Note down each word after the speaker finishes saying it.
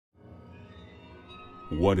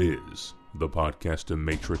What is the Podcaster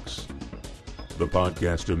Matrix? The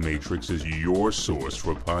Podcaster Matrix is your source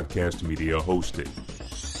for podcast media hosting.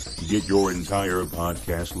 Get your entire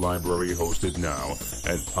podcast library hosted now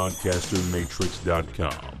at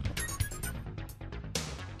podcastermatrix.com.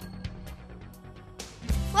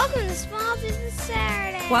 Welcome to Small Business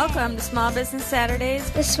Saturday. Welcome to Small Business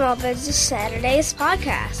Saturdays, The Small Business Saturdays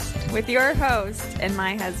podcast. with your host and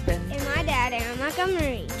my husband. And my dad, Aaron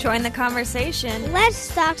Montgomery. Join the conversation.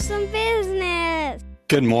 Let's talk some business.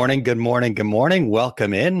 Good morning, good morning, good morning.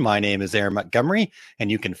 Welcome in. My name is Aaron Montgomery,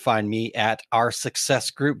 and you can find me at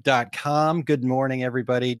oursuccessgroup.com. Good morning,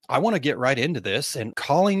 everybody. I want to get right into this and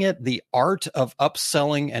calling it the art of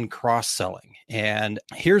upselling and cross-selling. And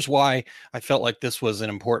here's why I felt like this was an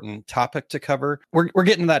important topic to cover. We're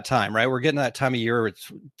getting to that time, right? We're getting to that time of year.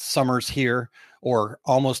 It's summer's here or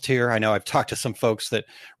almost here. I know I've talked to some folks that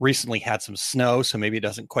recently had some snow, so maybe it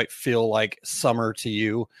doesn't quite feel like summer to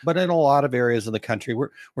you. But in a lot of areas of the country, we're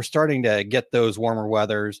starting to get those warmer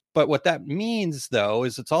weathers. But what that means, though,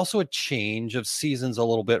 is it's also a change of seasons a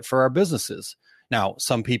little bit for our businesses. Now,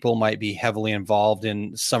 some people might be heavily involved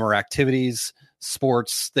in summer activities,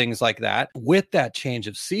 sports, things like that. With that change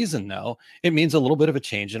of season, though, it means a little bit of a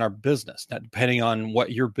change in our business. Now, depending on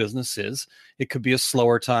what your business is, it could be a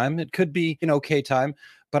slower time. It could be an okay time.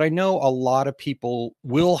 But I know a lot of people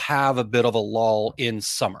will have a bit of a lull in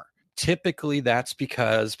summer. Typically, that's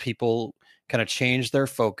because people kind of change their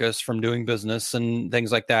focus from doing business and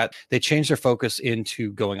things like that. They change their focus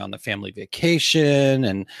into going on the family vacation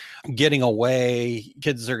and getting away.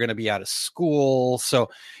 Kids are going to be out of school. So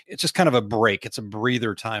it's just kind of a break. It's a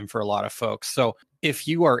breather time for a lot of folks. So if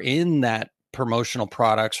you are in that promotional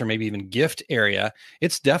products or maybe even gift area,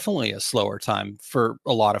 it's definitely a slower time for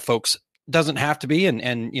a lot of folks. Doesn't have to be.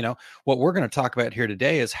 And you know, what we're going to talk about here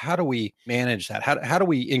today is how do we manage that? How do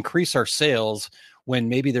we increase our sales when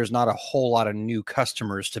maybe there's not a whole lot of new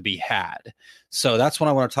customers to be had? So that's what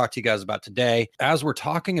I want to talk to you guys about today. As we're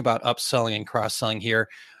talking about upselling and cross-selling here,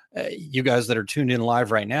 you guys that are tuned in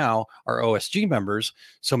live right now are OSG members.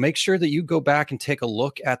 So make sure that you go back and take a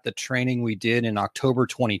look at the training we did in October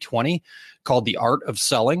 2020 called The Art of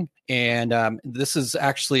Selling. And this is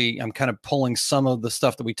actually, I'm kind of pulling some of the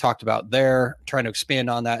stuff that we talked about there, trying to expand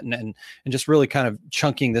on that and just really kind of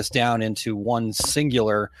chunking this down into one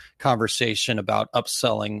singular conversation about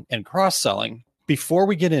upselling and cross-selling. Before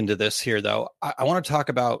we get into this here, though, I want to talk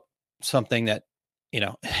about something that, you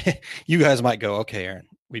know, you guys might go, okay, Aaron,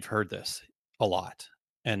 we've heard this a lot.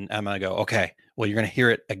 And I'm going to go, okay, well, you're going to hear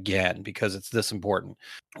it again because it's this important.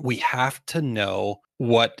 We have to know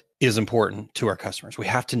what is important to our customers. We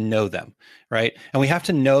have to know them, right? And we have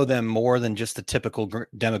to know them more than just the typical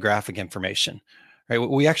demographic information, right?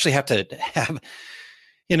 We actually have to have,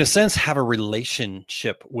 in a sense, have a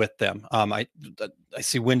relationship with them. I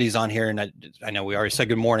see Wendy's on here, and I know we already said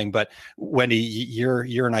good morning, but Wendy,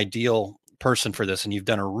 you're an ideal person for this, and you've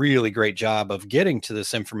done a really great job of getting to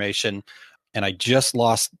this information. And I just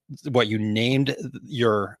lost what you named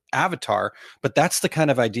your avatar, but that's the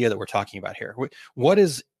kind of idea that we're talking about here. What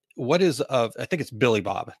is I think it's Billy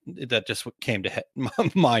Bob that just came to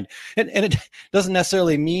mind. And it doesn't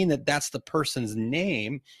necessarily mean that that's the person's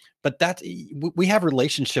name, but that we have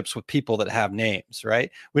relationships with people that have names,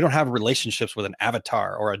 right? We don't have relationships with an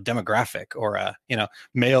avatar or a demographic or a,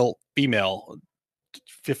 male, female,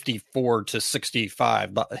 54 to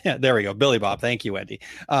 65. There we go. Billy Bob. Thank you, Wendy.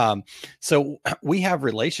 So we have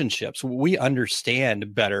relationships. We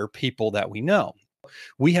understand better people that we know.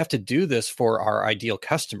 We have to do this for our ideal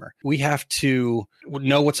customer. We have to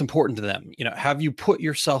know what's important to them. Have you put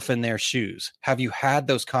yourself in their shoes? Have you had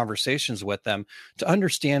those conversations with them to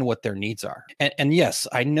understand what their needs are? And yes,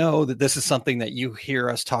 I know that this is something that you hear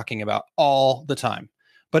us talking about all the time,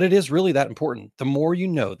 but it is really that important. The more you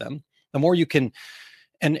know them, the more you can,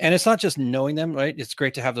 and it's not just knowing them, right? It's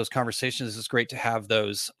great to have those conversations. It's great to have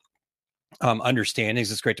those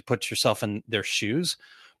understandings. It's great to put yourself in their shoes,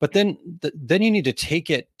 but then you need to take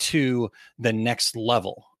it to the next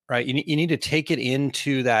level, right? You need to take it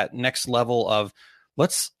into that next level of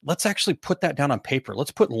let's actually put that down on paper.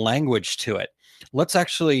 Let's put language to it. Let's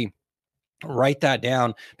actually write that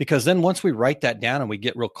down, because then once we write that down and we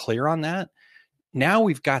get real clear on that, now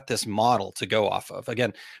we've got this model to go off of.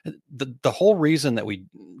 Again, the whole reason that we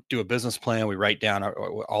do a business plan, we write down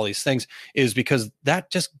all these things, is because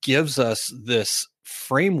that just gives us this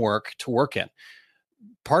framework to work in.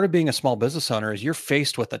 Part of being a small business owner is you're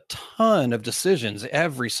faced with a ton of decisions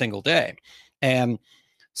every single day. And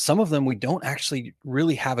some of them we don't actually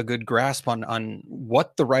really have a good grasp on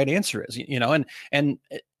what the right answer is, and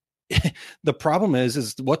the problem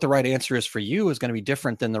is what the right answer is for you is going to be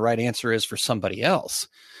different than the right answer is for somebody else.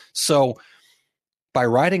 So by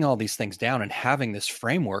writing all these things down and having this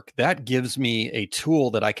framework, that gives me a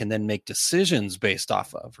tool that I can then make decisions based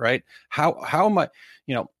off of, right? How am I,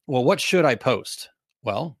 well, what should I post?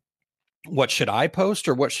 Well, what should I post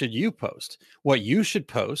or what should you post? What you should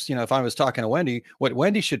post, if I was talking to Wendy, what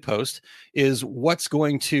Wendy should post is what's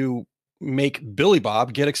going to make Billy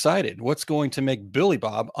Bob get excited. What's going to make Billy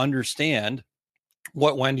Bob understand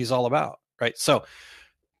what Wendy's all about, right? So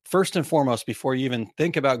first and foremost, before you even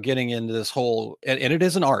think about getting into this whole, and it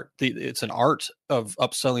is an art, it's an art of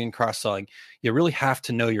upselling and cross-selling. You really have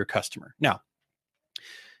to know your customer. Now,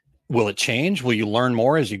 will it change? Will you learn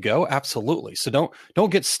more as you go? Absolutely. So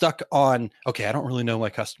don't get stuck on, okay, I don't really know my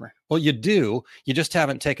customer. Well, you do. You just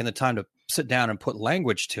haven't taken the time to sit down and put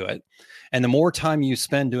language to it. And the more time you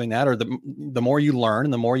spend doing that, or the more you learn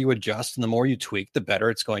and the more you adjust and the more you tweak, the better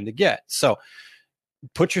it's going to get. So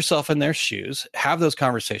put yourself in their shoes, have those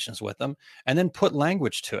conversations with them, and then put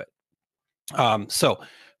language to it. So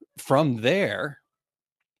from there,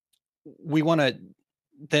 we want to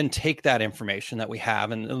then take that information that we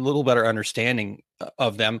have and a little better understanding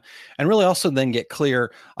of them, and really also then get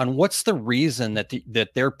clear on what's the reason that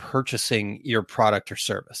they're purchasing your product or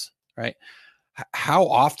service, right? How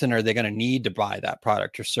often are they going to need to buy that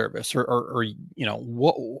product or service, or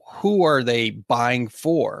who are they buying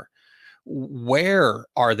for? Where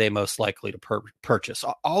are they most likely to purchase?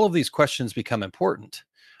 All of these questions become important.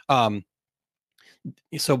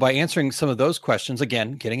 So by answering some of those questions,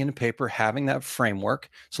 again, getting into paper, having that framework.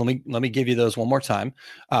 So let me give you those one more time.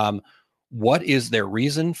 What is their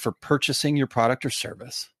reason for purchasing your product or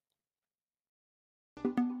service?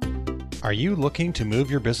 Are you looking to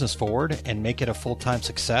move your business forward and make it a full-time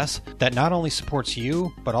success that not only supports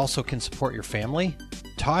you, but also can support your family?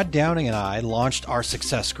 Todd Downing and I launched our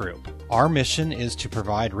Success Group. Our mission is to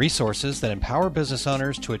provide resources that empower business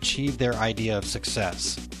owners to achieve their idea of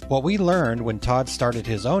success. What we learned when Todd started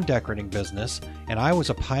his own decorating business, and I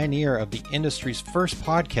was a pioneer of the industry's first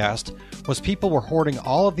podcast, was people were hoarding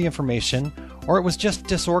all of the information, or it was just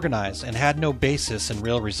disorganized and had no basis in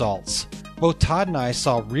real results. Both Todd and I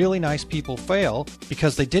saw really nice people fail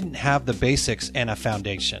because they didn't have the basics and a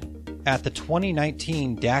foundation. At the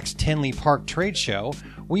 2019 Dax Tinley Park Trade Show,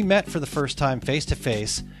 we met for the first time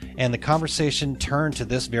face-to-face, and the conversation turned to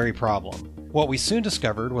this very problem. What we soon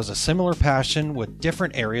discovered was a similar passion with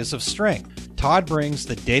different areas of strength. Todd brings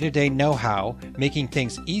the day-to-day know-how, making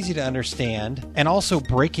things easy to understand, and also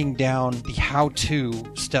breaking down the how-to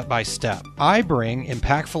step-by-step. I bring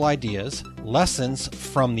impactful ideas, lessons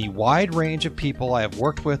from the wide range of people I have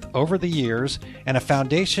worked with over the years, and a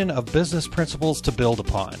foundation of business principles to build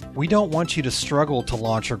upon. We don't want you to struggle to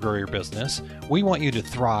launch or grow your business. We want you to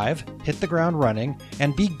thrive, hit the ground running,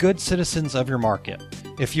 and be good citizens of your market.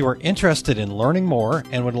 If you are interested in learning more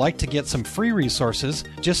and would like to get some free resources,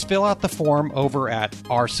 just fill out the form over at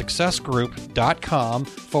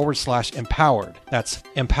oursuccessgroup.com/empowered. That's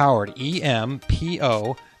empowered,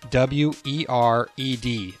 EMPOWERED.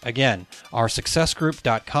 Again,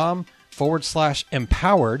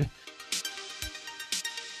 oursuccessgroup.com/empowered.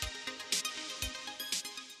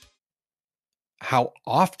 How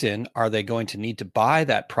often are they going to need to buy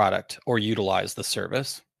that product or utilize the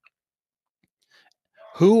service?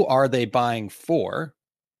 Who are they buying for?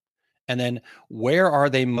 And then where are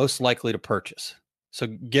they most likely to purchase? So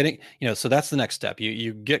so that's the next step.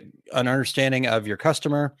 You get an understanding of your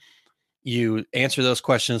customer, you answer those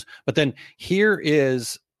questions, but then here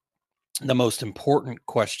is the most important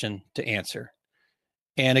question to answer.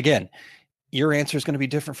 And again, your answer is going to be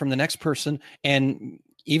different from the next person. And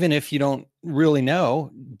even if you don't really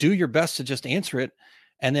know, do your best to just answer it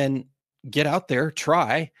and then get out there,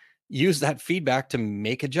 try, use that feedback to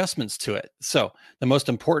make adjustments to it. So the most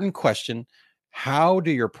important question, how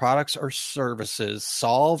do your products or services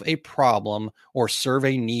solve a problem or serve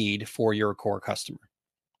a need for your core customer?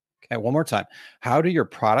 Okay, one more time. How do your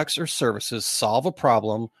products or services solve a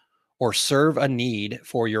problem or serve a need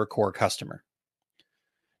for your core customer?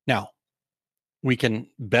 Now, we can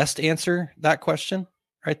best answer that question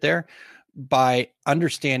right there by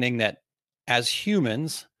understanding that as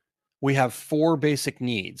humans, we have four basic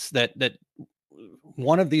needs that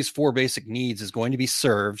one of these four basic needs is going to be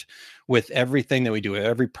served with everything that we do,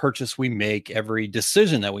 every purchase we make, every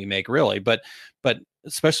decision that we make, really. But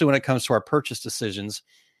especially when it comes to our purchase decisions,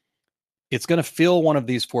 it's going to fill one of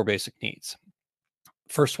these four basic needs.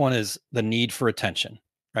 First one is the need for attention,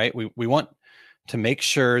 right? We want to make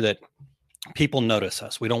sure that people notice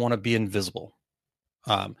us. We don't want to be invisible.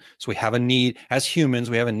 So we have a need, as humans,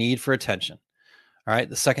 we have a need for attention. All right.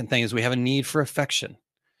 The second thing is we have a need for affection.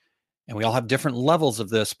 And we all have different levels of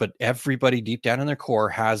this, but everybody deep down in their core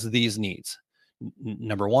has these needs.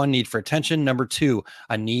 Number one, need for attention. Number two,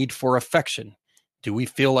 a need for affection. Do we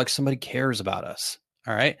feel like somebody cares about us?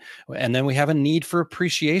 All right. And then we have a need for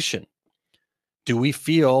appreciation. Do we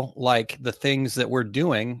feel like the things that we're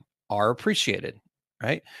doing are appreciated?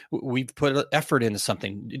 Right? We've put effort into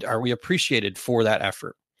something. Are we appreciated for that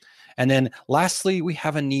effort? And then lastly, we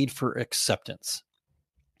have a need for acceptance.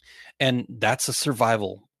 And that's a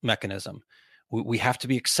survival mechanism. We have to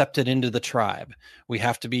be accepted into the tribe. We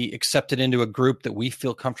have to be accepted into a group that we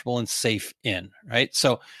feel comfortable and safe in, right?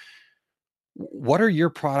 So what are your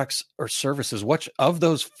products or services? Which of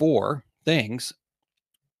those four things,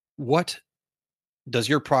 what does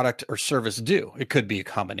your product or service do? It could be a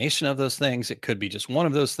combination of those things. It could be just one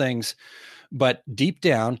of those things. But deep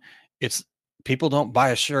down, it's people don't buy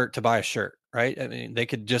a shirt to buy a shirt, right? I mean, they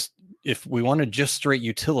could just, if we wanted just straight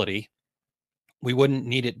utility, we wouldn't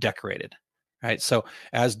need it decorated, right? So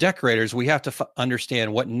as decorators, we have to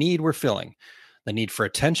understand what need we're filling: the need for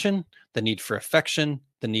attention, the need for affection,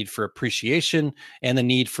 the need for appreciation, and the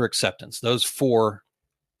need for acceptance. Those four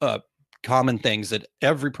common things that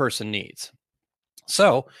every person needs.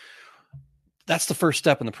 So that's the first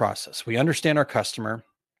step in the process. We understand our customer.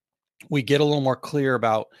 We get a little more clear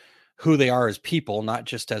about who they are as people, not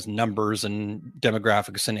just as numbers and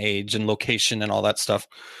demographics and age and location and all that stuff,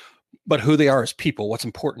 but who they are as people, what's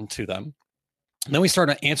important to them. And then we start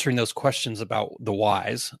answering those questions about the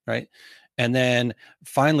whys, right? And then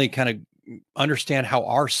finally kind of understand how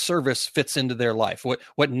our service fits into their life.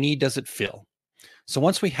 What need does it fill? So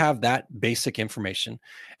once we have that basic information,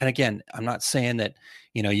 and again, I'm not saying that,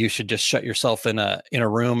 you should just shut yourself in a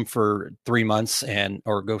room for 3 months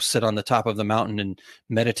or go sit on the top of the mountain and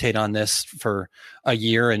meditate on this for a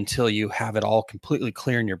year until you have it all completely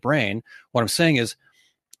clear in your brain. What I'm saying is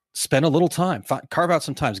spend a little time, carve out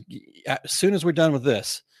some time. As soon as we're done with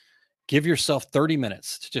this, give yourself 30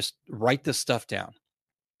 minutes to just write this stuff down.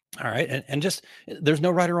 All right. And just, there's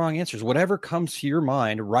no right or wrong answers. Whatever comes to your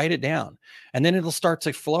mind, write it down. And then it'll start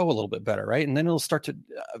to flow a little bit better, right? And then it'll start to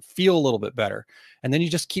feel a little bit better. And then you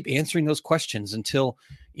just keep answering those questions until,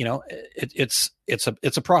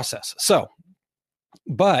 it's a process. So,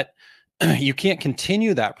 but you can't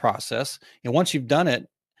continue that process. And once you've done it,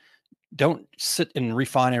 don't sit and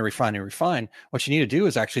refine and refine and refine. What you need to do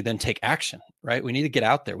is actually then take action, right? We need to get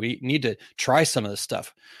out there. We need to try some of this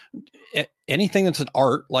stuff. Anything that's an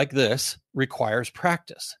art like this requires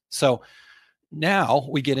practice. So now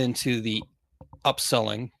we get into the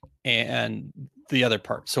upselling and the other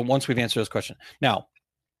part. So once we've answered those questions, now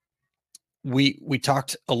we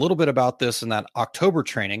talked a little bit about this in that October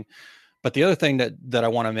training, but the other thing that I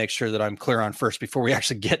want to make sure that I'm clear on first before we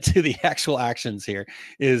actually get to the actual actions here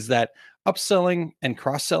is that upselling and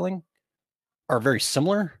cross-selling are very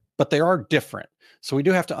similar, but they are different. So we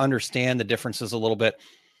do have to understand the differences a little bit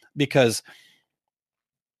because,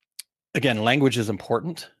 again, language is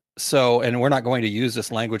important. So, and we're not going to use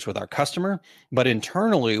this language with our customer, but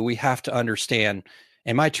internally we have to understand,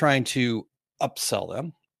 am I trying to upsell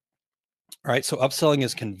them? All right. So upselling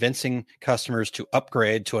is convincing customers to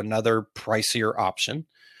upgrade to another pricier option.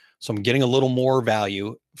 So I'm getting a little more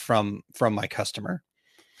value from my customer.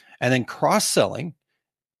 And then cross-selling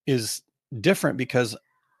is different because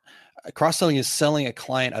cross-selling is selling a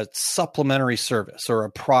client a supplementary service or a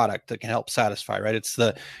product that can help satisfy, right? It's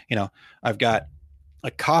I've got a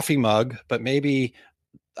coffee mug, but maybe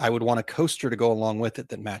I would want a coaster to go along with it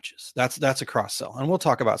that matches. That's a cross-sell. And we'll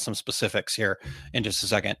talk about some specifics here in just a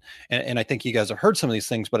second. And I think you guys have heard some of these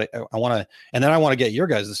things, but I want to get your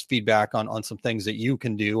guys' feedback on some things that you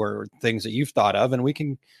can do or things that you've thought of, and we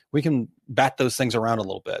can bat those things around a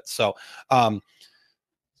little bit. So,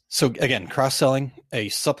 so again, cross-selling, a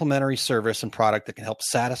supplementary service and product that can help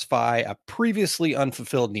satisfy a previously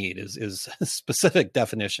unfulfilled need is a specific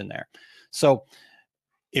definition there. So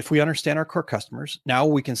if we understand our core customers, now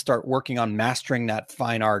we can start working on mastering that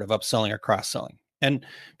fine art of upselling or cross-selling. And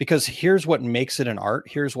because here's what makes it an art.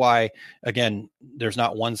 Here's why, again, there's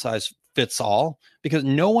not one size fits all, because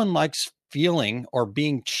no one likes feeling or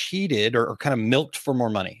being cheated or kind of milked for more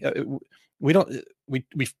money.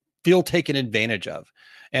 We feel taken advantage of.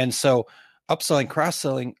 And so upselling,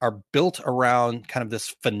 cross-selling are built around kind of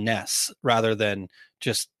this finesse rather than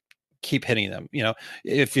just keep hitting them.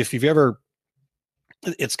 If you've ever,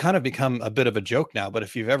 it's kind of become a bit of a joke now, but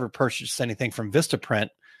if you've ever purchased anything from Vistaprint,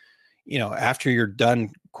 after you're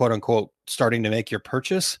done, quote unquote, starting to make your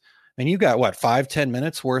purchase, and you got 5-10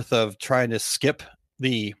 minutes worth of trying to skip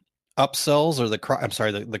the upsells or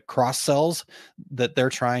the cross sells that they're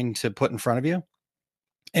trying to put in front of you.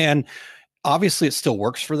 And obviously it still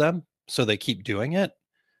works for them, so they keep doing it.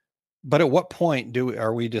 But at what point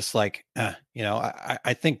are we just like,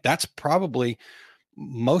 I think that's probably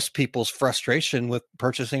most people's frustration with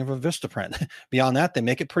purchasing from Vistaprint. Beyond that, they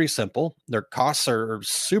make it pretty simple. Their costs are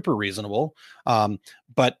super reasonable.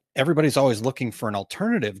 But everybody's always looking for an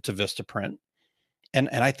alternative to Vistaprint. And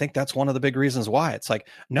I think that's one of the big reasons why it's like,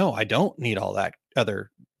 no, I don't need all that other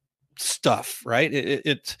stuff, right?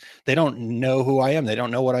 They don't know who I am. They don't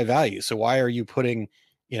know what I value. So why are you putting,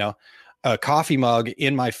 a coffee mug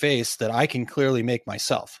in my face that I can clearly make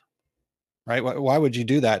myself, right? Why would you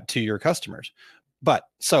do that to your customers? But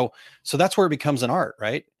so that's where it becomes an art,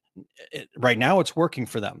 right? Right now it's working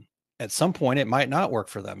for them. At some point it might not work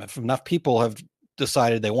for them. If enough people have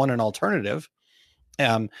decided they want an alternative,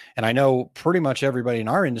 and I know pretty much everybody in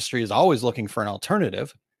our industry is always looking for an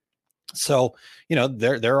alternative. So,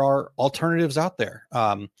 there are alternatives out there.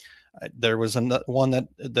 There was one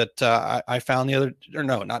that I found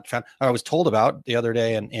I was told about the other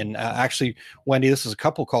day. And actually, Wendy, this is a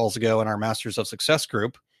couple calls ago in our Masters of Success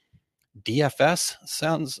group. DFS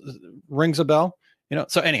rings a bell.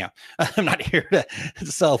 So anyhow, I'm not here to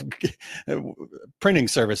sell printing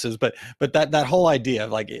services, but that whole idea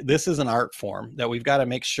of like, this is an art form that we've got to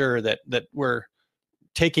make sure that we're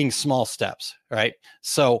taking small steps, right?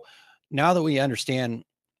 So now that we understand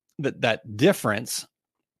that difference,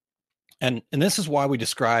 and this is why we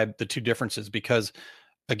describe the two differences, because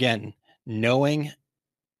again, knowing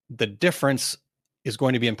the difference is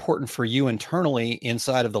going to be important for you internally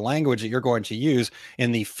inside of the language that you're going to use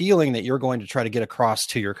and the feeling that you're going to try to get across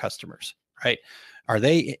to your customers, right? Are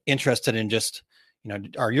they interested in just,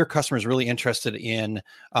 are your customers really interested in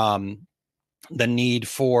the need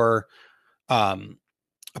for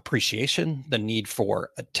appreciation, the need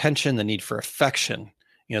for attention, the need for affection,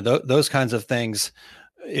 those kinds of things?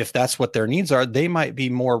 If that's what their needs are, they might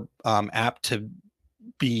be more apt to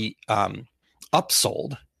be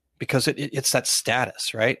upsold, because it's that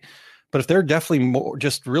status, right? But if they're definitely more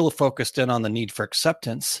just really focused in on the need for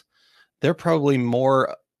acceptance, they're probably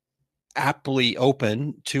more aptly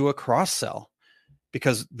open to a cross sell,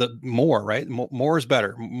 because the more, right? More is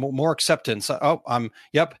better. More acceptance. Oh, I'm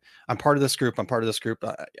part of this group. I'm part of this group.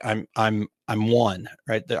 I'm one,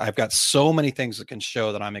 right? I've got so many things that can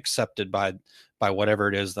show that I'm accepted by whatever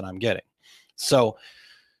it is that I'm getting. So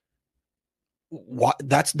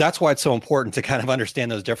that's why it's so important to kind of understand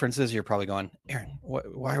those differences. You're probably going, Aaron,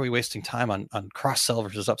 why are we wasting time on cross sell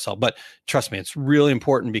versus upsell? But trust me, it's really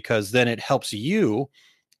important, because then it helps you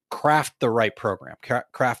craft the right program,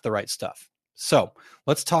 craft the right stuff. So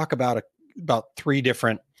let's talk about three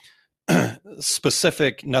different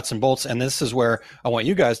specific nuts and bolts. And this is where I want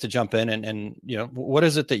you guys to jump in and what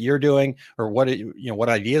is it that you're doing, or what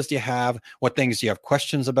ideas do you have? What things do you have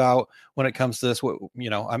questions about when it comes to this?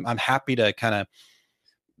 I'm happy to kind of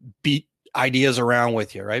beat ideas around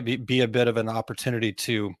with you, right? Be a bit of an opportunity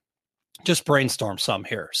to just brainstorm some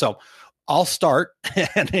here. So I'll start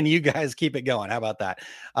and then you guys keep it going. How about that?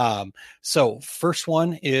 So first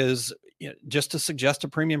one is just to suggest a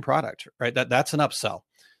premium product, right? That's an upsell.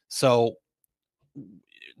 So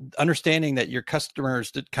understanding that your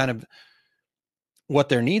customers did kind of what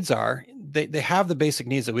their needs are, they have the basic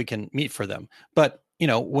needs that we can meet for them. But,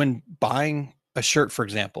 when buying a shirt, for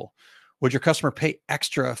example, would your customer pay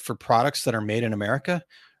extra for products that are made in America?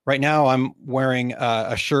 Right now I'm wearing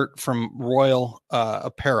a shirt from Royal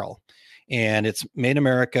Apparel, and it's made in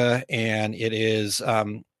America, and it is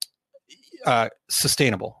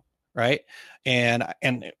sustainable, right? And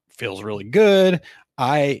it feels really good.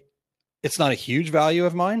 It's not a huge value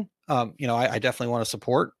of mine. I definitely want to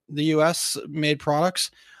support the US made products.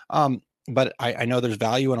 But I know there's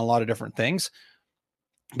value in a lot of different things,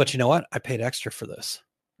 but you know what? I paid extra for this,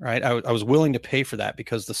 right? I was willing to pay for that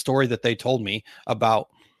because the story that they told me about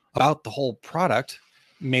the whole product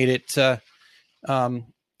made it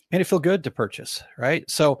feel good to purchase. Right.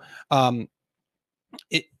 So,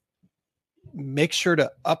 make sure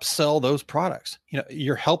to upsell those products.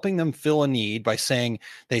 You're helping them fill a need by saying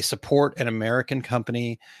they support an American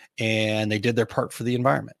company and they did their part for the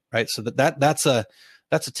environment, right? So that's a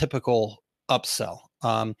typical upsell.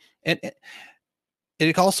 And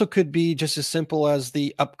it also could be just as simple as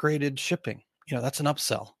the upgraded shipping. That's an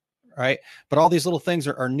upsell, right? But all these little things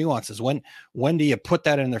are nuances. When do you put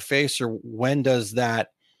that in their face, or when does that,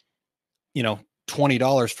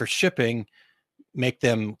 $20 for shipping make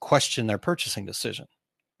them question their purchasing decision,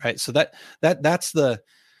 right? So that's the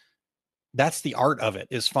art of it,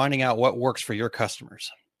 is finding out what works for your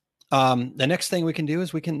customers. The next thing we can do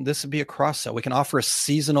is this would be a cross sell. We can offer a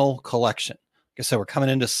seasonal collection. Like I said, we're coming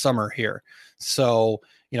into summer here. So,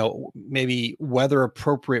 maybe weather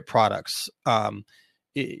appropriate products.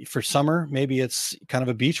 for summer, maybe it's kind of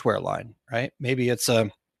a beachwear line, right? Maybe it's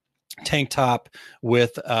a tank top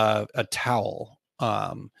with a towel,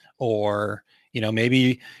 or,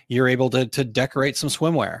 maybe you're able to decorate some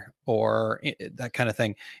swimwear or that kind of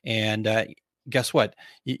thing. And guess what?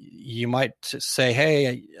 You might say,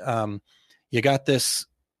 hey, you got this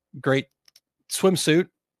great swimsuit.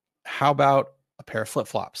 How about a pair of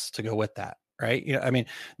flip-flops to go with that? Right.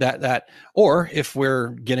 Or if we're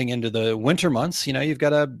getting into the winter months, you've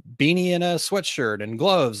got a beanie and a sweatshirt and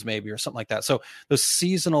gloves maybe, or something like that. So those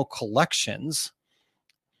seasonal collections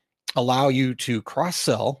allow you to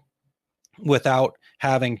cross-sell without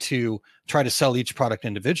having to try to sell each product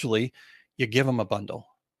individually. You give them a bundle,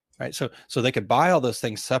 right? So they could buy all those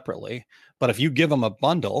things separately, but if you give them a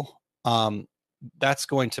bundle, that's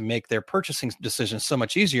going to make their purchasing decisions so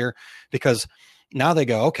much easier, because now they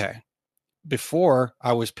go, okay, before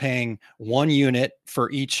I was paying one unit for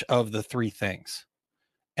each of the three things.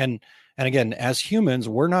 And again, as humans,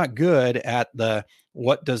 we're not good at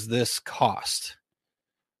what does this cost?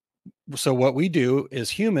 So what we do as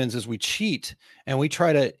humans is we cheat and we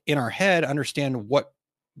try to, in our head, understand what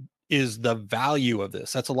is the value of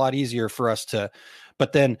this. That's a lot easier for us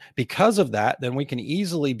but then because of that, then we can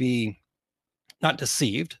easily be not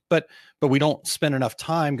deceived, but we don't spend enough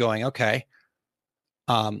time going, okay,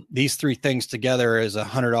 these three things together is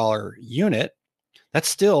 $100 unit. That's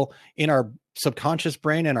still in our subconscious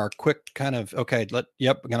brain and our quick kind of, okay, I'm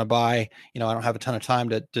going to buy, I don't have a ton of time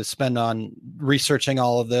to spend on researching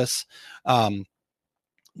all of this.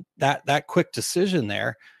 That quick decision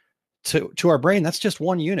there to our brain, that's just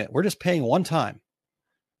one unit. We're just paying one time.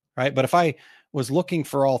 Right. But if I was looking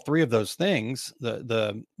for all three of those things,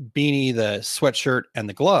 the beanie, the sweatshirt, and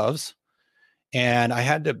the gloves, and I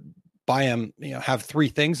had to buy them, have three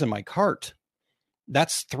things in my cart,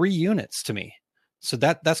 that's 3 units to me. So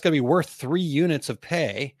that's going to be worth 3 units of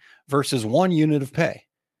pay versus 1 unit of pay.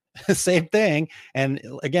 Same thing. And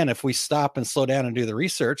again, if we stop and slow down and do the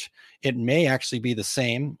research, it may actually be the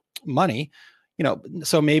same money.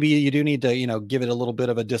 So maybe you do need to, give it a little bit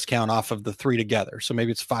of a discount off of the 3 together. So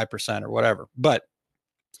maybe it's 5% or whatever, but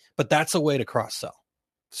that's a way to cross sell.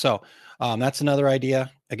 So that's another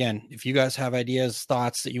idea. Again, if you guys have ideas,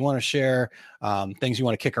 thoughts that you want to share, things you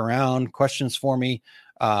want to kick around, questions for me.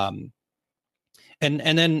 And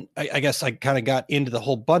then I guess I kind of got into the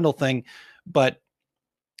whole bundle thing, but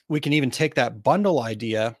we can even take that bundle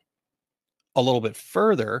idea a little bit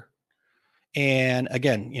further. And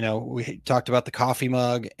again, we talked about the coffee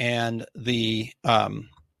mug and the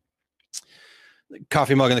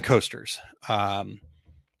coffee mug and the coasters.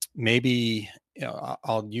 Maybe,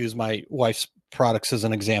 I'll use my wife's products as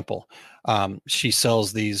an example. She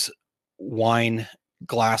sells these wine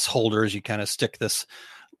glass holders. You kind of stick this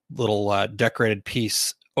little decorated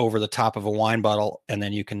piece over the top of a wine bottle, and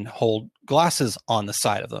then you can hold glasses on the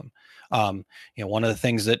side of them. One of the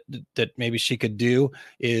things that maybe she could do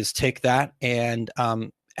is take that and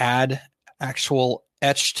add actual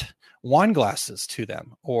etched wine glasses to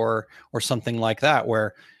them, or something like that,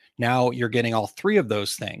 where now you're getting all 3 of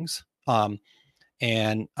those things. So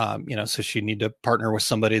she need to partner with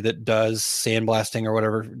somebody that does sandblasting or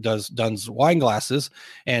whatever, does wine glasses,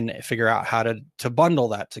 and figure out how to bundle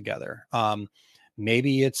that together.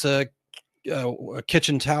 Maybe it's a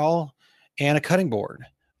kitchen towel and a cutting board.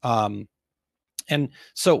 And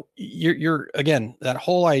so you're again, that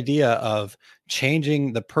whole idea of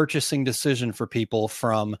changing the purchasing decision for people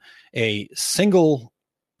from a single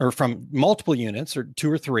or from multiple units, or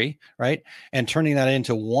 2 or 3, right? And turning that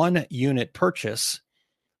into 1 unit purchase,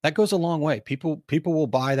 that goes a long way. People will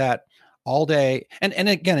buy that all day. And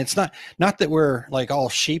again, it's not that we're like all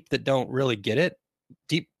sheep that don't really get it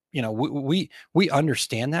deep. We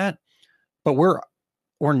understand that, but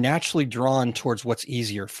we're naturally drawn towards what's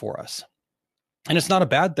easier for us. And it's not a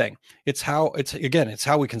bad thing. It's how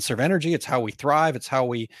we conserve energy. It's how we thrive. It's how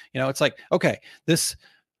we, it's like, okay, this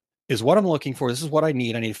is what I'm looking for. This is what I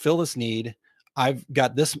need. I need to fill this need. I've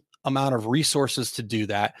got this amount of resources to do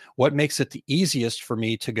that. What makes it the easiest for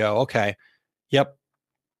me to go, okay, yep.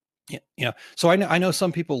 So I know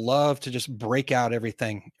some people love to just break out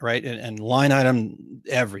everything, right? And line item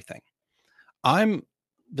everything. I'm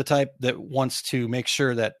the type that wants to make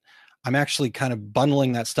sure that I'm actually kind of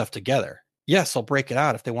bundling that stuff together. Yes, I'll break it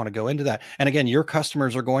out if they want to go into that. And again, your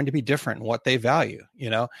customers are going to be different in what they value.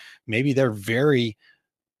 Maybe they're very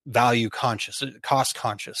value conscious, cost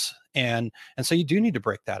conscious. And so you do need to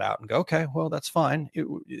break that out and go, okay, well, that's fine.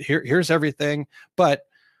 Here's everything. But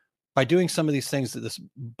by doing some of these things, this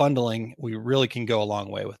bundling, we really can go a long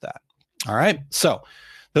way with that. All right. So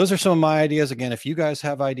those are some of my ideas. Again, if you guys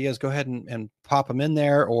have ideas, go ahead and pop them in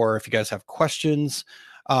there. Or if you guys have questions,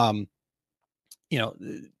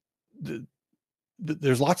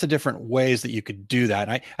 there's lots of different ways that you could do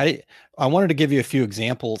that. And I wanted to give you a few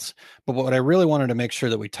examples, but what I really wanted to make sure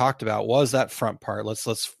that we talked about was that front part.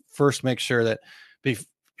 Let's first make sure that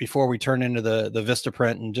before we turn into the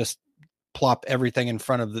Vistaprint and just plop everything in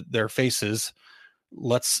front of their faces,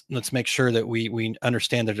 let's make sure that we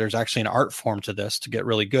understand that there's actually an art form to this to get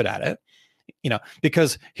really good at it.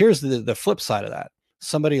 Because here's the flip side of that.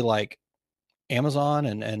 Somebody like Amazon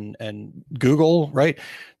and Google, right?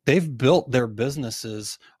 They've built their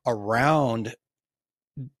businesses around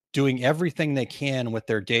doing everything they can with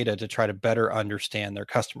their data to try to better understand their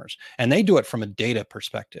customers. And they do it from a data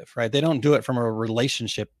perspective, right? They don't do it from a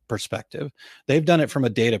relationship perspective. They've done it from a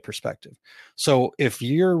data perspective. So if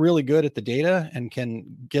you're really good at the data and can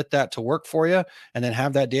get that to work for you, and then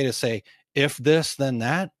have that data say, if this, then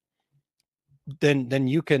that, then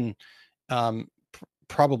you can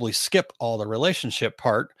probably skip all the relationship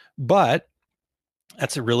part, but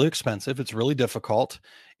that's really expensive. It's really difficult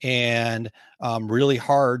and really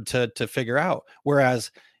hard to figure out.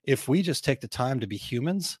 Whereas if we just take the time to be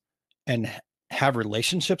humans and have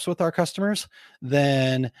relationships with our customers,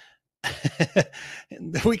 then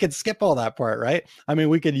we could skip all that part, right? I mean,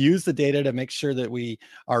 we could use the data to make sure that we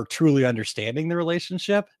are truly understanding the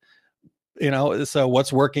relationship, so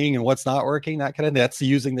what's working and what's not working, that kind of, that's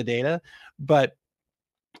using the data. But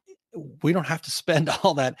we don't have to spend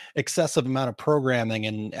all that excessive amount of programming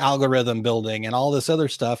and algorithm building and all this other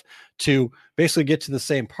stuff to basically get to the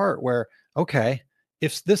same part where, okay,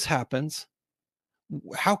 if this happens,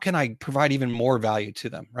 how can I provide even more value to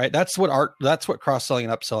them? Right. That's what cross-selling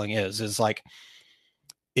and upselling is like,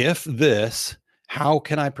 if this, how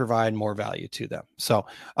can I provide more value to them? So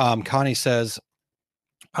Connie says,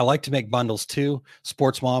 I like to make bundles too.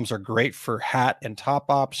 Sports moms are great for hat and top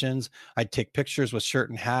options. I'd take pictures with shirt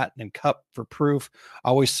and hat and cup for proof.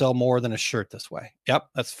 Always sell more than a shirt this way. Yep.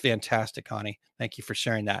 That's fantastic, Connie. Thank you for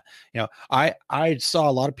sharing that. I saw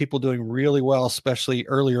a lot of people doing really well, especially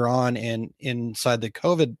earlier on inside the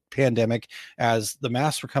COVID pandemic as the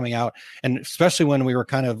masks were coming out. And especially when we were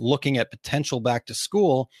kind of looking at potential back to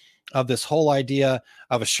school of this whole idea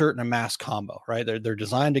of a shirt and a mask combo, right? They're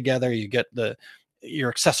designed together. You get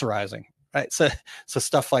you're accessorizing, right? So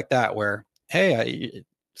stuff like that where, hey, I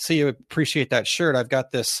see you appreciate that shirt. I've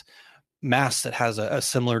got this mask that has a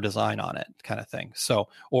similar design on it, kind of thing. So,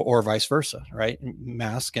 or vice versa, right?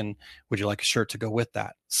 Mask, and would you like a shirt to go with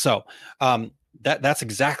that? So that's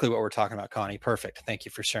exactly what we're talking about, Connie. Perfect. Thank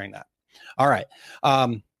you for sharing that. All right.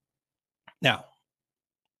 Now,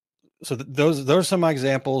 so those are some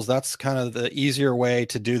examples. That's kind of the easier way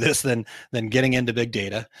to do this than getting into big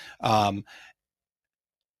data.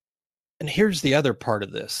 And here's the other part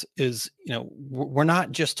of this is, we're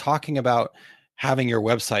not just talking about having your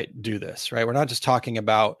website do this, right? We're not just talking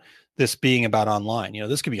about this being about online.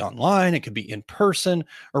 This could be online, it could be in person,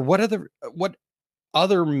 or what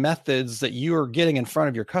other methods that you are getting in front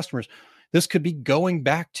of your customers. This could be going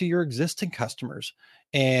back to your existing customers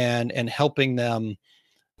and helping them.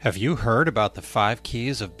 Have you heard about the 5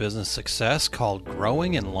 keys of business success called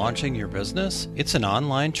Growing and Launching Your Business? It's an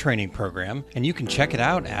online training program, and you can check it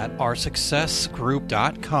out at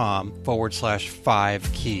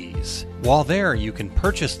oursuccessgroup.com/5 keys. While there, you can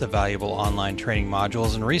purchase the valuable online training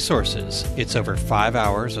modules and resources. It's over 5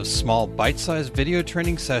 hours of small bite-sized video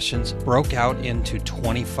training sessions broke out into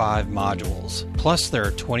 25 modules. Plus, there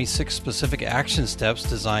are 26 specific action steps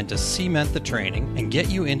designed to cement the training and get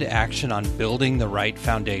you into action on building the right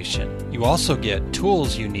foundation. You also get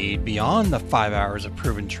tools you need beyond the 5 hours of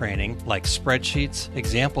proven training, like spreadsheets,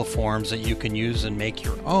 example forms that you can use and make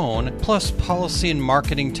your own, plus policy and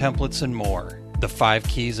marketing templates and more. The 5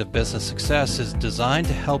 Keys of Business Success is designed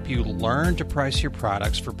to help you learn to price your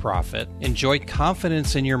products for profit, enjoy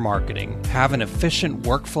confidence in your marketing, have an efficient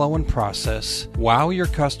workflow and process, wow your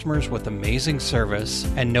customers with amazing service,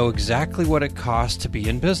 and know exactly what it costs to be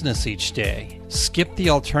in business each day. Skip the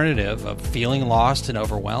alternative of feeling lost and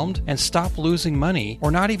overwhelmed, and stop losing money or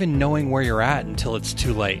not even knowing where you're at until it's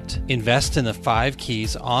too late. Invest in the 5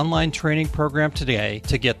 Keys online training program today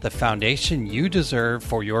to get the foundation you deserve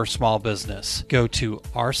for your small business. Go to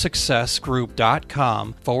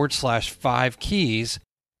oursuccessgroup.com/5 keys.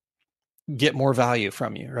 Get more value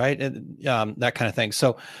from you, right? That kind of thing.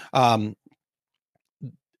 So,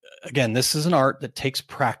 again, this is an art that takes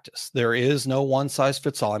practice. There is no one size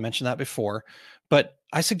fits all. I mentioned that before, but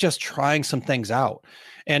I suggest trying some things out.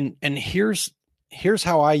 And here's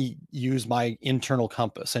how I use my internal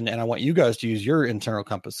compass. And I want you guys to use your internal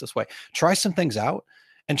compass this way. Try some things out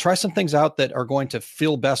and try some things out that are going to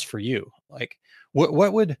feel best for you. Like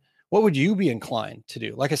what would you be inclined to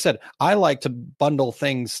do? Like I said, I like to bundle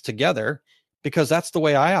things together because that's the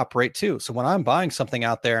way I operate too. So when I'm buying something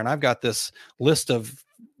out there and I've got this list of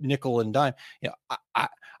nickel and dime,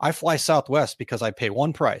 I fly Southwest because I pay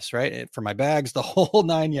one price, right? For my bags, the whole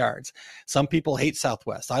 9 yards. Some people hate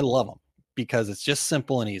Southwest. I love them because it's just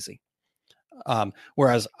simple and easy.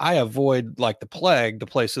 Whereas I avoid like the plague, the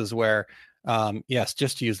places where, yes,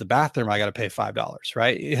 just to use the bathroom, I got to pay $5,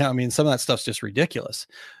 right? I mean, some of that stuff's just ridiculous,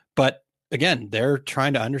 but again, they're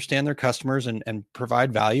trying to understand their customers and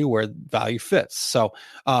provide value where value fits. So,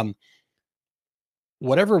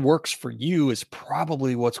 whatever works for you is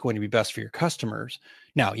probably what's going to be best for your customers.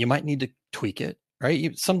 Now, you might need to tweak it,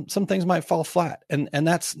 right? Some things might fall flat, and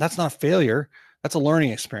that's not a failure. That's a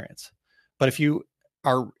learning experience. But if you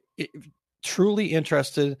are truly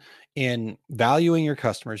interested in valuing your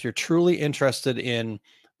customers, you're truly interested in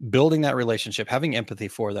building that relationship, having empathy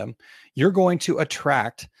for them, you're going to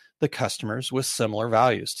attract the customers with similar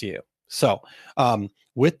values to you. So,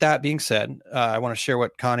 with that being said, I want to share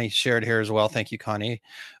what Connie shared here as well. Thank you, Connie.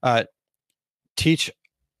 Teach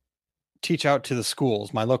out to the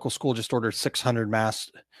schools. My local school just ordered 600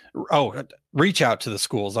 masks. Oh, reach out to the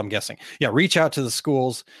schools, I'm guessing. Yeah, reach out to the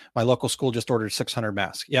schools. My local school just ordered 600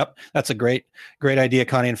 masks. Yep, that's a great idea,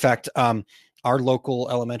 Connie. In fact, our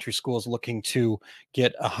local elementary school is looking to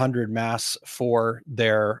get 100 masks for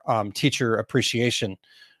their teacher appreciation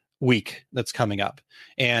week that's coming up.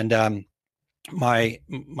 And my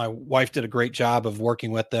wife did a great job of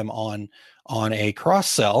working with them on a cross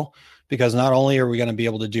sell, because not only are we going to be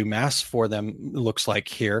able to do masks for them, it looks like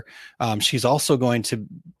here, she's also going to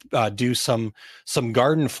do some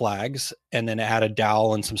garden flags and then add a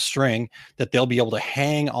dowel and some string that they'll be able to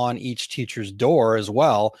hang on each teacher's door as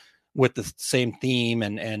well, with the same theme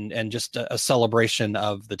and just a celebration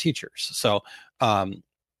of the teachers. So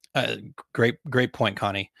great point,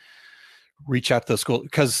 Connie. Reach out to the school,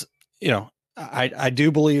 because I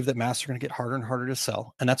do believe that masks are going to get harder and harder to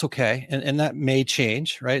sell, and that's okay. And that may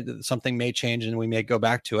change, right? Something may change and we may go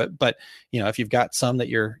back to it. But, if you've got some that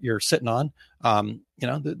you're sitting on,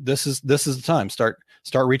 this is the time. Start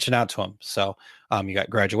reaching out to them. So you got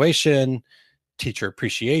graduation, teacher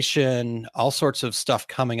appreciation, all sorts of stuff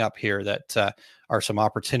coming up here that are some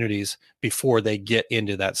opportunities before they get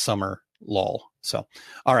into that summer lull. So,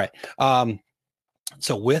 all right.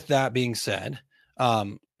 So with that being said,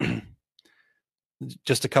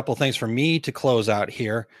 just a couple of things for me to close out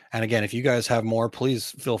here. And again, if you guys have more,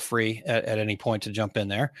 please feel free at any point to jump in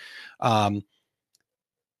there.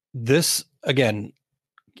 This, again,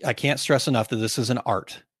 I can't stress enough that this is an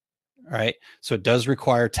art, right? So it does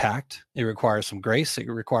require tact. It requires some grace. It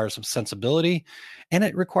requires some sensibility, and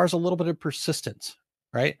it requires a little bit of persistence,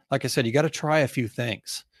 right? Like I said, you got to try a few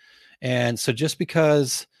things. And so just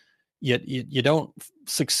because you don't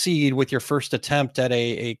succeed with your first attempt at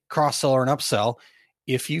a cross sell or an upsell,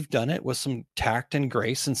 if you've done it with some tact and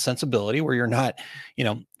grace and sensibility, where you're not,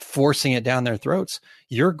 forcing it down their throats,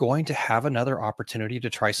 you're going to have another opportunity to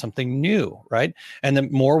try something new, right? And the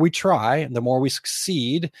more we try, the more we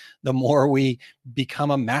succeed, the more we become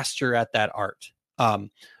a master at that art.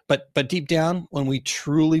 But deep down, when we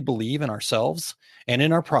truly believe in ourselves and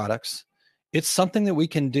in our products, it's something that we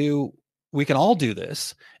can do. We can all do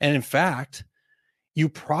this. And in fact, you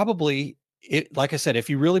probably, like I said, if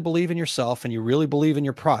you really believe in yourself and you really believe in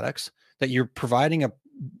your products, that you're providing a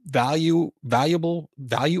value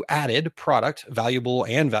added product, valuable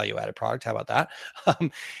and value added product. How about that?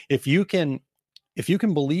 If you can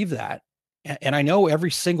believe that, and I know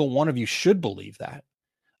every single one of you should believe that,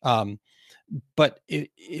 but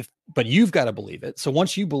you've got to believe it. So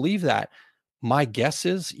once you believe that, my guess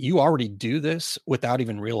is you already do this without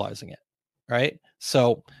even realizing it. Right.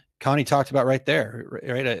 So Connie talked about right there,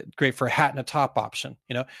 right? Great for a hat and a top option.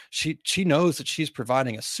 She knows that she's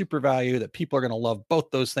providing a super value, that people are going to love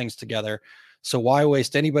both those things together. So why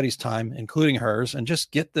waste anybody's time, including hers, and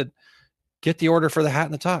just get the order for the hat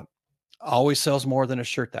and the top. Always sells more than a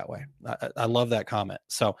shirt that way. I love that comment.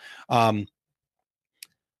 So, so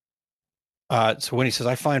when he says,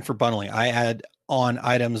 I find for bundling, I add on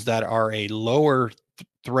items that are a lower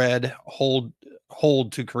thread hold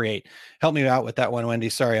to create. Help me out with that one, Wendy.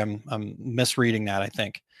 Sorry, I'm misreading that, I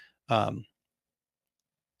think.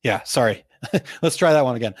 Yeah, sorry. Let's try that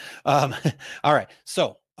one again. All right.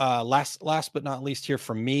 So last but not least here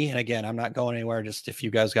from me, and again, I'm not going anywhere. Just if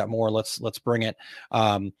you guys got more, let's bring it.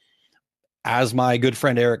 As my good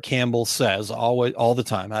friend Eric Campbell says, all the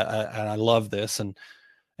time, I love this, and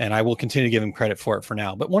I will continue to give him credit for it for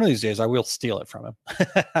now. But one of these days, I will steal it from him.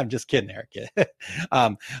 I'm just kidding, Eric.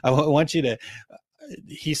 I want you to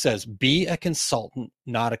he says, be a consultant,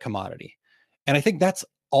 not a commodity. And I think that's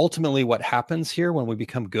ultimately what happens here when we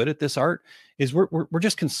become good at this art is we're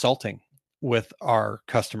just consulting with our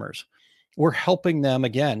customers. We're helping them,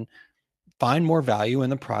 again, find more value in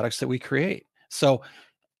the products that we create. So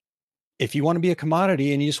if you want to be a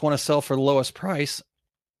commodity and you just want to sell for the lowest price,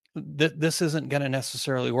 this isn't going to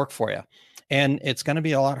necessarily work for you. And it's going to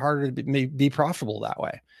be a lot harder to be profitable that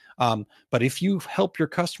way. But if you help your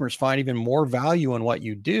customers find even more value in what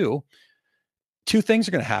you do, two things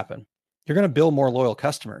are going to happen. You're going to build more loyal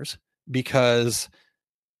customers because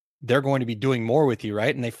they're going to be doing more with you,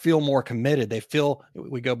 right? And they feel more committed.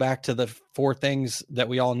 We go back to the 4 things that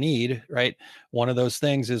we all need, right? One of those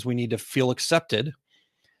things is we need to feel accepted.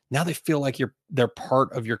 Now they feel like they're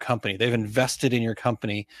part of your company. They've invested in your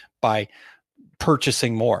company by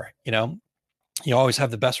purchasing more. You always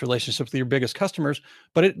have the best relationships with your biggest customers,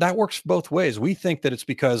 but that works both ways. We think that it's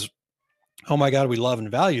because, oh my God, we love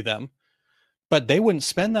and value them, but they wouldn't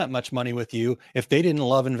spend that much money with you if they didn't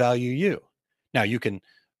love and value you. Now you can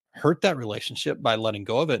hurt that relationship by letting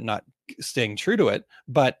go of it, and not staying true to it.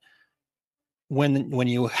 But when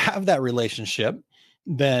you have that relationship,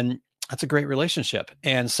 then that's a great relationship.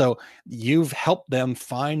 And so you've helped them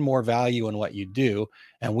find more value in what you do.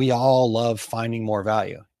 And we all love finding more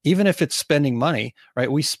value, even if it's spending money,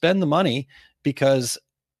 right? We spend the money because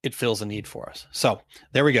it fills a need for us. So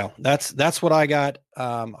there we go. That's what I got.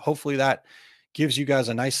 Hopefully that gives you guys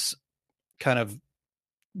a nice kind of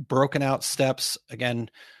broken out steps. Again,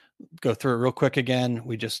 go through it real quick again.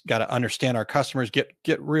 We just got to understand our customers, get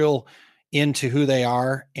real into who they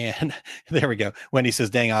are. And there we go. Wendy says,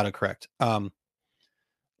 dang, autocorrect.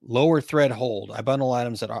 Lower thread hold. I bundle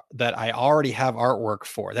items that I already have artwork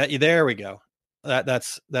for. There we go.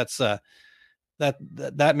 That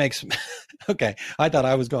makes okay. I thought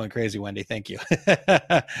I was going crazy, Wendy. Thank you.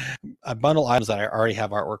 I bundle items that I already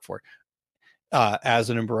have artwork for. As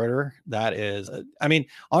an embroiderer, that is,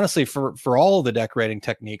 honestly, for all of the decorating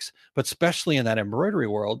techniques, but especially in that embroidery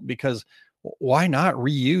world, because why not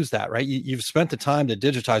reuse that, right? You've spent the time to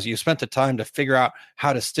digitize, you've spent the time to figure out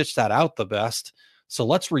how to stitch that out the best. So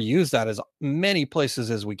let's reuse that as many places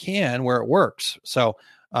as we can where it works. So,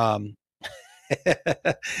 Wendy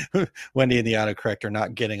and the autocorrect are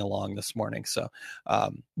not getting along this morning. So,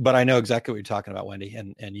 but I know exactly what you're talking about, Wendy,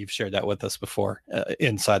 and you've shared that with us before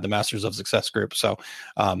inside the Masters of Success group. So,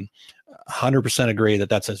 100% agree that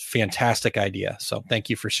that's a fantastic idea. So thank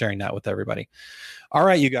you for sharing that with everybody. All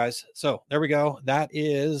right, you guys. So there we go. That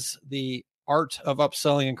is the art of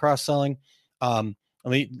upselling and cross-selling. Let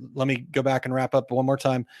me go back and wrap up one more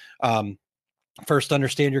time. First,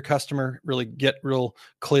 understand your customer, really get real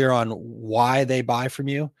clear on why they buy from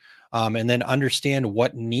you. And then understand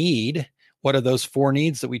what are those 4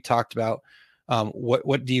 needs that we talked about?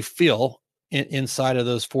 What do you feel inside of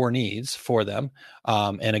those 4 needs for them?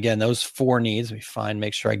 And again, those 4 needs,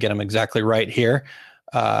 make sure I get them exactly right here.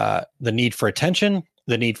 The need for attention,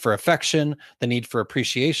 the need for affection, the need for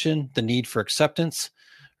appreciation, the need for acceptance,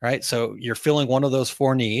 right? So you're filling one of those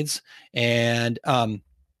 4 needs, and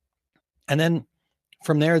then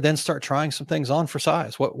from there, then start trying some things on for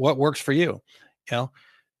size. What works for you?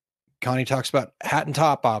 Connie talks about hat and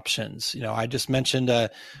top options. I just mentioned a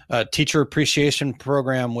teacher appreciation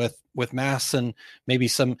program with masks, and maybe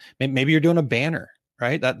you're doing a banner,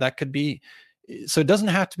 right? That could be. So it doesn't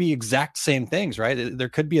have to be exact same things, right? There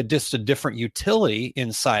could be just a different utility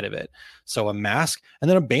inside of it. So a mask and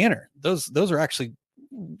then a banner. Those are actually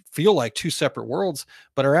feel like 2 separate worlds,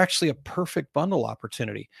 but are actually a perfect bundle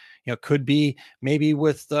opportunity. Could be maybe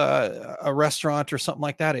with a restaurant or something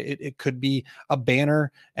like that. It could be a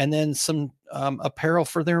banner and then some apparel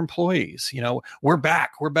for their employees. We're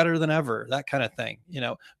back, we're better than ever, that kind of thing.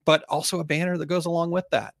 But also a banner that goes along with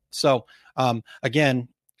that. So again,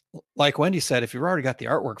 like Wendy said, if you've already got the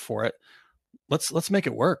artwork for it, let's make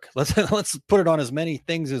it work. Let's put it on as many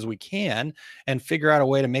things as we can and figure out a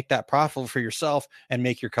way to make that profitable for yourself and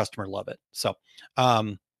make your customer love it. So,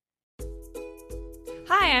 hi,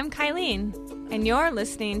 I'm Kylene, and you're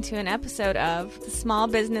listening to an episode of the Small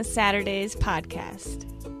Business Saturdays podcast.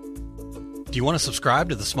 Do you want to subscribe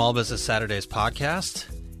to the Small Business Saturdays podcast?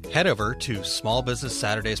 Head over to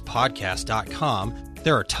smallbusinesssaturdayspodcast.com.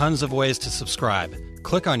 There are tons of ways to subscribe.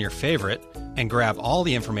 Click on your favorite and grab all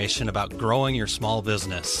the information about growing your small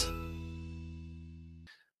business.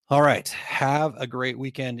 All right. Have a great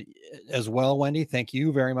weekend as well, Wendy. Thank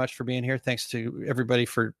you very much for being here. Thanks to everybody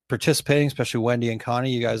for participating, especially Wendy and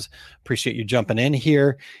Connie. You guys, appreciate you jumping in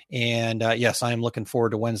here. And yes, I am looking forward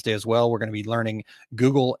to Wednesday as well. We're going to be learning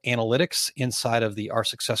Google Analytics inside of the Our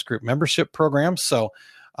Success Group membership program. So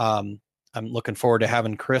I'm looking forward to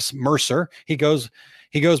having Chris Mercer. He goes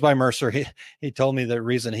by Mercer. He told me the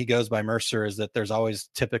reason he goes by Mercer is that there's always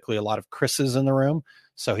typically a lot of Chris's in the room.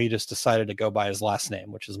 So he just decided to go by his last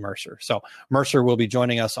name, which is Mercer. So Mercer will be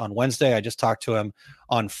joining us on Wednesday. I just talked to him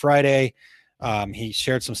on Friday. He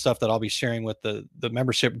shared some stuff that I'll be sharing with the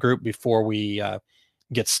membership group before we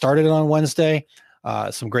get started on Wednesday.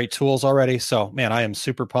 Some great tools already. So, man, I am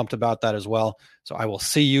super pumped about that as well. So I will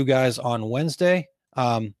see you guys on Wednesday.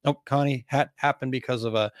 Connie, happened because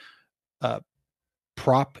of a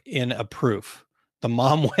prop in a proof. The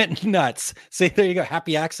mom went nuts. See, there you go.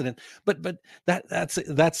 Happy accident. But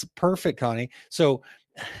that's perfect, Connie. So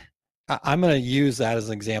I'm going to use that as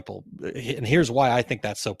an example. And here's why I think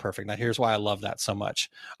that's so perfect. Now, here's why I love that so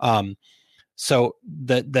much. So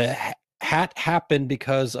the hat happened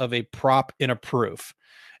because of a prop in a proof.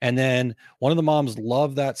 And then one of the moms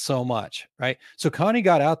loved that so much, right? So Connie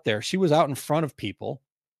got out there. She was out in front of people.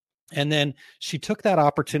 And then she took that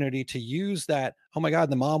opportunity to use that. Oh my God,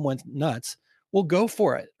 the mom went nuts. Well, go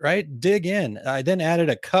for it, right? Dig in. I then added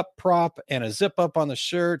a cup prop and a zip up on the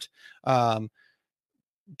shirt.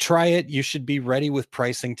 Try it. You should be ready with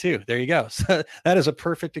pricing too. There you go. So that is a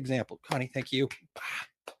perfect example. Connie, thank you.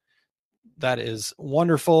 That is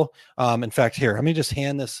wonderful. In fact, here, let me just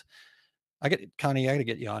hand this. Connie, I got to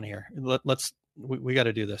get you on here. We got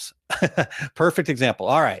to do this. Perfect example.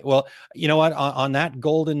 All right. Well, you know what? On that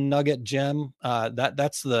golden nugget gem,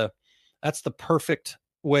 that's the perfect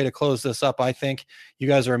way to close this up. I think you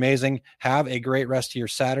guys are amazing. Have a great rest of your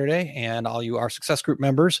Saturday, and all you Our Success Group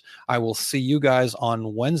members, I will see you guys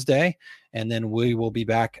on Wednesday, and then we will be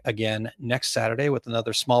back again next Saturday with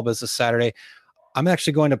another Small Business Saturday. I'm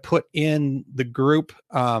actually going to put in the group.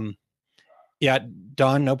 Yeah,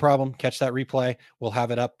 Don, no problem. Catch that replay. We'll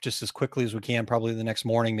have it up just as quickly as we can, probably the next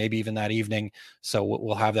morning, maybe even that evening. So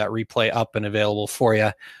we'll have that replay up and available for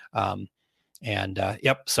you.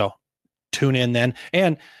 Yep. So tune in then.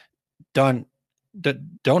 And Don,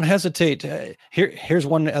 don't hesitate. Here's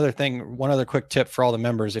one other thing, one other quick tip for all the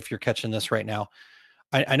members. If you're catching this right now,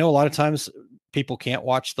 I know a lot of times people can't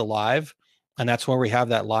watch the live, and that's where we have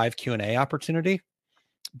that live Q&A opportunity,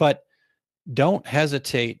 but don't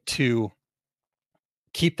hesitate to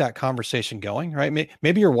keep that conversation going, right?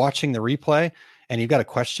 Maybe you're watching the replay and you've got a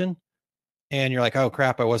question and you're like, oh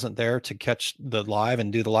crap, I wasn't there to catch the live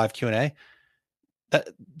and do the live Q&A.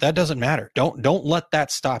 That doesn't matter. Don't let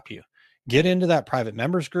that stop you. Get into that private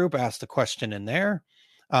members group, ask the question in there.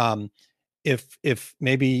 If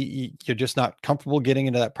maybe you're just not comfortable getting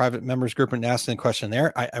into that private members group and asking the question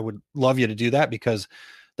there, I would love you to do that, because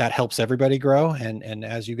that helps everybody grow. And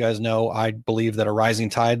as you guys know, I believe that a rising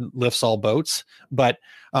tide lifts all boats. But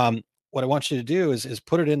what I want you to do is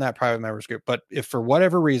put it in that private members group. But if for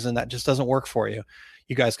whatever reason that just doesn't work for you,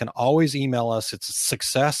 you guys can always email us. It's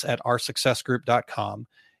success@oursuccessgroup.com.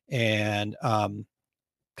 And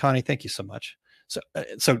Connie, thank you so much. So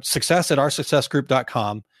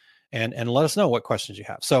success@oursuccessgroup.com. And let us know what questions you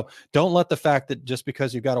have. So don't let the fact that just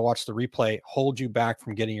because you've got to watch the replay hold you back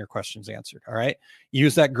from getting your questions answered. All right.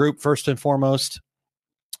 Use that group first and foremost.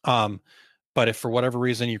 But if for whatever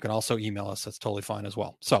reason, you can also email us, that's totally fine as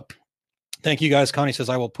well. So thank you guys. Connie says,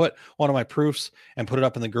 I will put one of my proofs and put it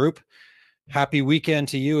up in the group. Happy weekend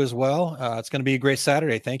to you as well. It's going to be a great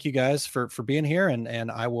Saturday. Thank you guys for being here. And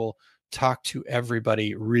I will talk to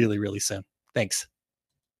everybody really, really soon. Thanks.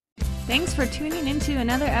 Thanks for tuning into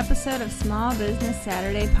another episode of Small Business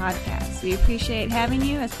Saturday podcast. We appreciate having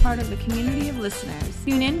you as part of the community of listeners.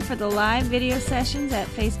 Tune in for the live video sessions at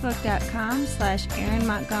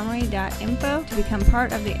facebook.com/AaronMontgomery.info to become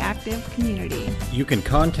part of the active community. You can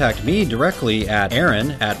contact me directly at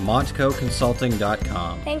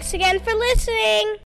Aaron@MontcoConsulting.com. Thanks again for listening.